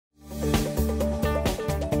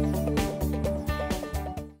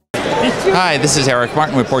Hi, this is Eric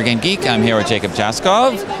Martin with BoardGameGeek. I'm here with Jacob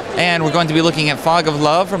Jaskov, and we're going to be looking at Fog of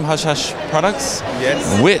Love from Hush Hush Products,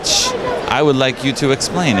 yes. Which I would like you to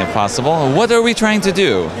explain, if possible. What are we trying to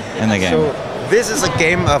do in the game? So this is a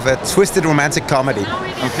game of a twisted romantic comedy.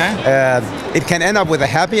 Okay. It can end up with a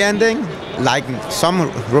happy ending, like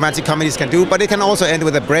some romantic comedies can do, but it can also end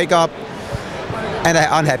with a breakup and an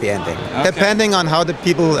unhappy ending, depending on how the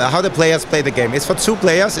players play the game. It's for 2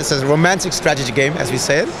 players. It's a romantic strategy game, as we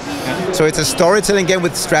said. Okay. So it's a storytelling game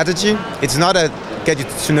with strategy. It's not a get you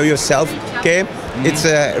to know yourself game. Mm-hmm. It's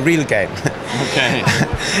a real game. Okay.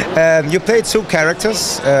 You play 2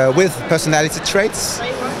 characters with personality traits.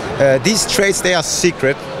 These traits, they are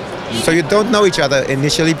secret, so you don't know each other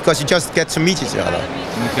initially because you just get to meet each other.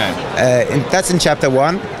 Okay. And that's in chapter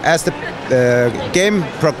 1. As the game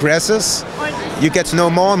progresses, you get to know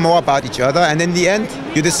more and more about each other, and in the end,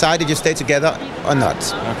 you decide if you stay together or not.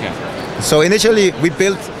 Okay. So initially, we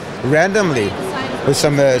built randomly with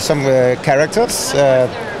some characters,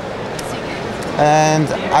 and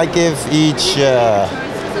I give each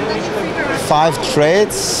 5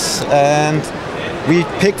 traits, and we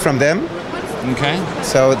pick from them. Okay.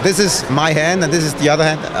 So this is my hand, and this is the other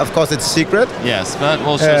hand. Of course, it's secret. Yes, but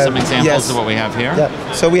we'll show some examples of what we have here. Yeah.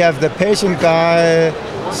 So we have the patient guy,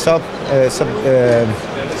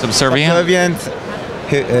 subservient,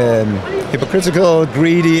 hypocritical,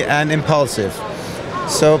 greedy, and impulsive.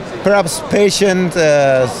 So perhaps patient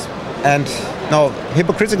and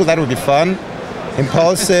hypocritical, that would be fun.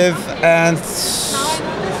 Impulsive and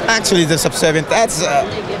actually the subservient. That's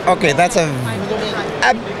okay. That's a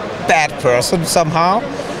bad person somehow,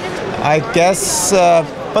 I guess.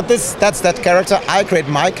 But that's that character. I create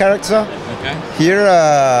my character. Okay. Here,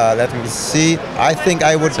 let me see. I think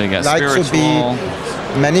I would like to be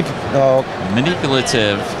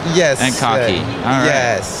manipulative. Yes. And cocky. All right.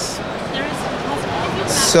 Yes.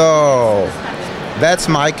 So that's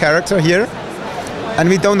my character here, and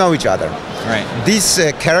we don't know each other. Right. These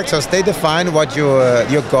characters, they define what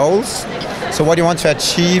your goals. So what you want to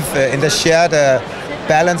achieve in the shared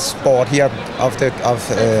balance board here of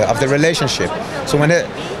the relationship. So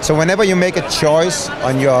whenever you make a choice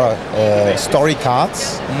on your story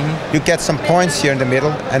cards, you get some points here in the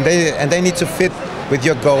middle, and they need to fit with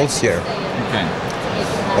your goals here. Okay.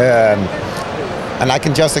 And I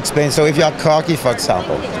can just explain. So if you are cocky, for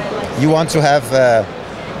example, you want to have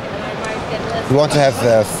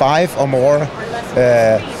 5 or more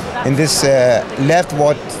in this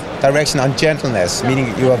leftward direction on gentleness,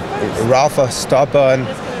 meaning you are rough or stubborn.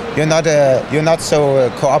 You're not so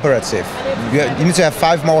cooperative. You need to have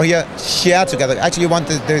 5 more here, share together. Actually, you want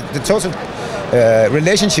the total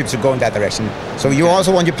relationship to go in that direction. So you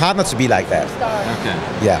also want your partner to be like that. Okay.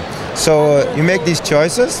 Yeah. So you make these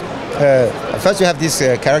choices. First you have these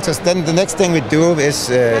characters. Then the next thing we do is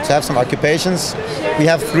to have some occupations. We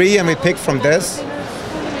have 3, and we pick from this.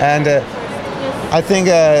 And I think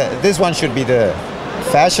this one should be the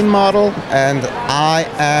fashion model, and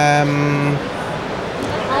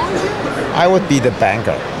I would be the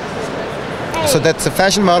banker. So that's the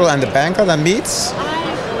fashion model and the banker that meets,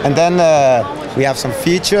 and then we have some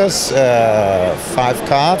features, 5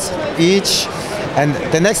 cards each, and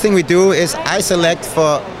the next thing we do is I select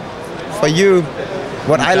for you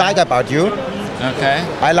what I like about you. Okay.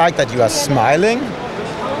 I like that you are smiling,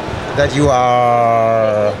 that you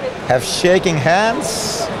have shaking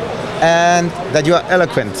hands, and that you are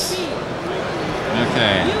eloquent.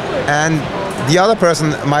 Okay. And the other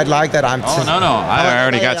person might like that I'm... Oh, no. I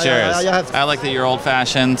already got yours. I like that you're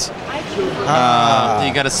old-fashioned.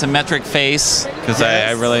 You got a symmetric face, because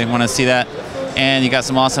I really want to see that. And you got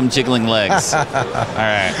some awesome jiggling legs. All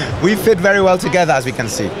right. We fit very well together, as we can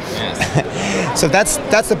see. Yes. So that's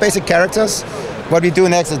the basic characters. What we do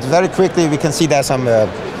next is very quickly, we can see there's some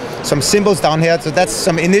symbols down here. So that's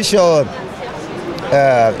some initial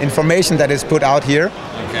information that is put out here.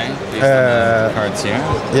 Okay. Based on the cards here.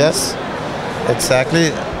 Yes,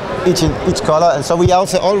 exactly. Each color, and so we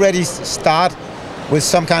also already start with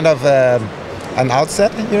some kind of an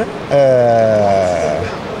outset here.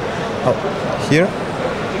 Here,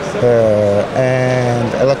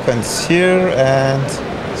 and eloquence here, and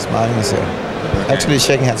smiling is here. Okay. Actually,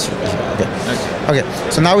 shaking hands. Okay.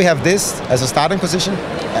 So now we have this as a starting position,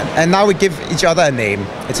 and now we give each other a name.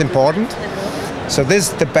 It's important. So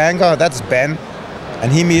the banker, that's Ben,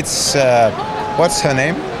 and he meets, what's her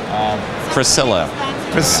name? Priscilla.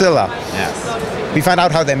 Priscilla. Yes. We find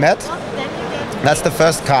out how they met. That's the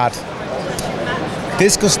first card.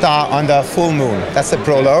 Disco star under full moon. That's the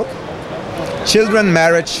prologue. Children,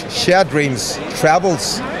 marriage, shared dreams,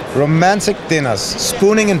 travels, romantic dinners,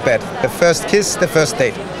 spooning in bed, the first kiss, the first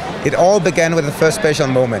date. It all began with the first special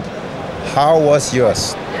moment. how was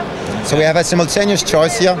yours? So we have a simultaneous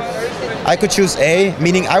choice here. I could choose A,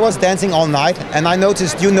 meaning I was dancing all night and I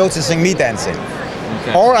noticed you noticing me dancing.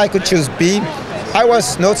 Okay. Or I could choose B, I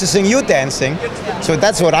was noticing you dancing, so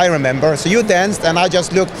that's what I remember. So you danced and I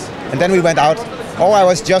just looked and then we went out. Or I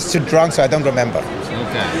was just too drunk, so I don't remember.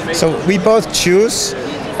 Okay. So we both choose,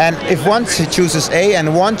 and if one chooses A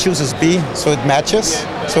and one chooses B, so it matches,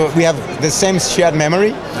 so we have the same shared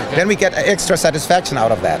memory, then we get extra satisfaction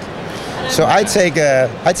out of that. So I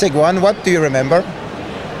take one. What do you remember?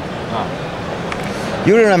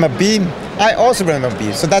 You remember B. I also remember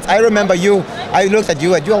B. So that I remember you. I looked at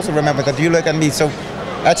you, and you also remember that you looked at me. So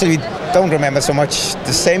actually, we don't remember so much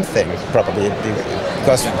the same thing probably,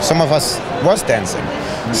 because some of us was dancing.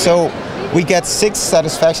 So we get 6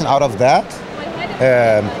 satisfaction out of that.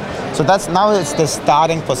 So that's now it's the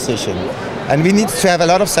starting position, and we need to have a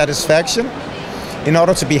lot of satisfaction in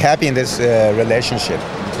order to be happy in this relationship.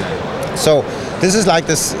 So this is like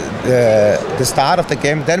this, the start of the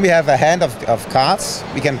game. Then we have a hand of cards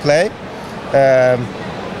we can play.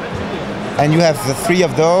 And you have the 3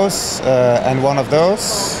 of those, and 1 of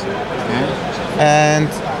those, and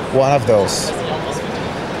 1 of those.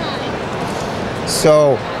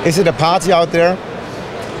 So is it a party out there?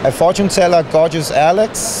 A fortune teller, gorgeous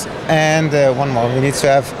Alex, and one more. We need to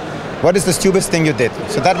have, what is the stupidest thing you did?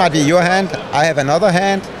 So that might be your hand. I have another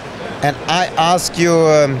hand, and I ask you,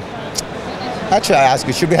 actually I ask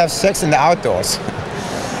you, should we have sex in the outdoors?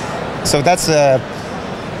 So that's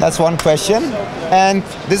one question, and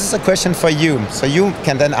this is a question for you. So you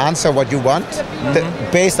can then answer what you want,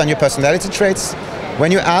 based on your personality traits.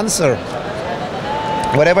 When you answer,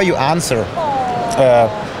 whatever you answer,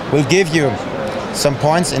 will give you some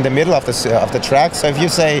points in the middle of the track. So if you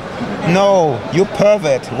say, "No, you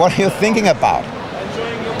pervert, what are you thinking about?"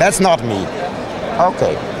 That's not me.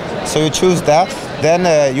 Okay, so you choose that. Then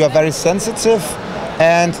you are very sensitive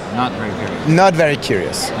and not very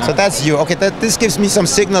curious. So that's you. Okay, this gives me some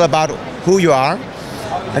signal about who you are.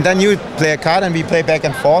 And then you play a card and we play back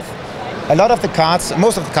and forth. A lot of the cards,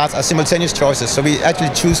 most of the cards are simultaneous choices. So we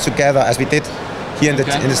actually choose together as we did here in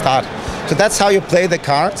the start. So that's how you play the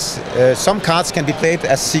cards. Some cards can be played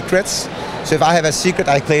as secrets. So if I have a secret,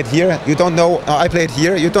 I play it here. You don't know, I play it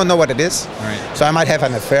here. You don't know what it is. Right. So I might have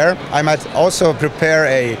an affair. I might also prepare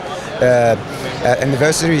a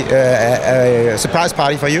anniversary, a surprise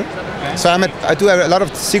party for you. So I do a lot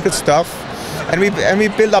of secret stuff, and we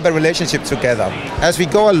build up a relationship together. As we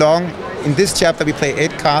go along, in this chapter we play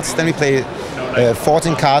 8 cards, then we play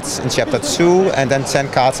 14 cards in chapter 2, and then 10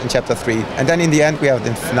 cards in chapter 3. And then in the end we have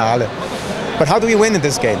the finale. But how do we win in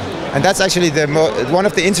this game? And that's actually one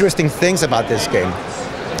of the interesting things about this game.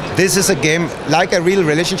 This is a game like a real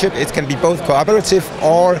relationship. It can be both cooperative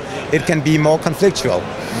or it can be more conflictual.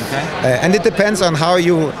 Okay. And it depends on how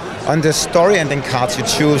on the story ending cards you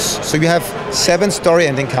choose. So you have 7 story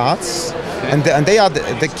ending cards, okay. and they are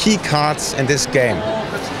the key cards in this game.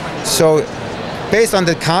 So based on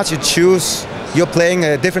the cards you choose, you're playing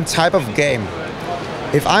a different type of game.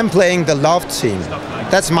 If I'm playing the love team,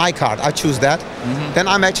 that's my card, I choose that. Then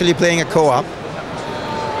I'm actually playing a co-op.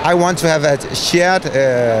 I want to have a shared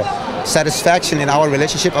satisfaction in our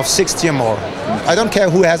relationship of 60 or more. I don't care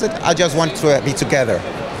who has it, I just want to be together.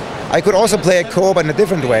 I could also play a co-op in a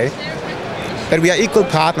different way, that we are equal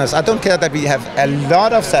partners. I don't care that we have a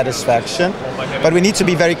lot of satisfaction, but we need to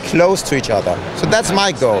be very close to each other. So that's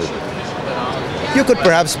my goal. You could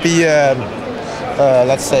perhaps be,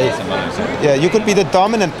 let's say, you could be the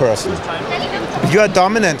dominant person. If you are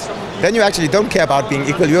dominant, then you actually don't care about being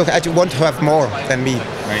equal. You actually want to have more than me.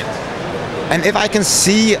 Right. And if I can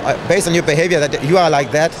see, based on your behavior, that you are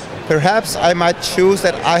like that, perhaps I might choose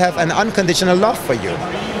that I have an unconditional love for you.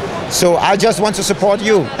 So I just want to support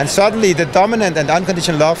you. And suddenly the dominant and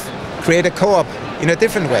unconditional love create a co-op in a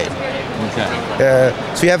different way. Okay.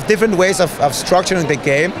 So you have different ways of structuring the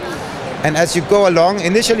game. And as you go along,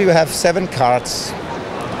 initially you have 7 cards.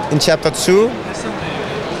 In chapter 2,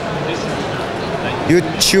 you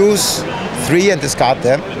choose 3 and discard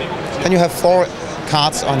them. Then you have 4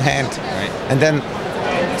 cards on hand. Right. And then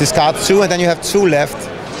discard 2, and then you have 2 left.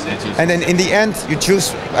 And then in the end, you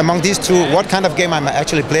choose among these 2 what kind of game I'm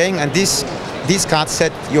actually playing. And these cards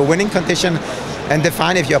set your winning condition and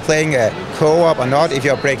define if you're playing a co-op or not, if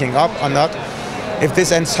you're breaking up or not, if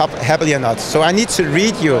this ends up happily or not. So I need to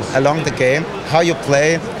read you along the game, how you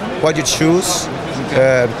play, what you choose,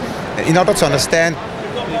 in order to understand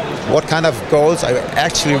what kind of goals are you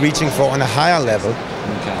actually reaching for on a higher level.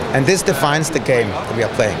 Okay. And this defines the game that we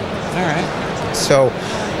are playing. All right. So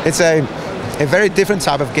a very different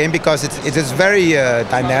type of game because it is very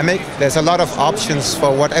dynamic. There's a lot of options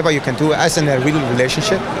for whatever you can do as in a real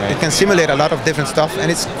relationship. Right. It can simulate a lot of different stuff,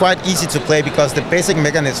 and it's quite easy to play because the basic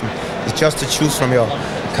mechanism is just to choose from your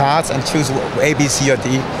cards and choose A, B, C, or D,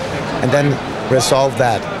 and then resolve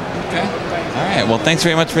that. Okay. All right. Well, thanks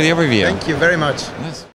very much for the overview. Thank you very much.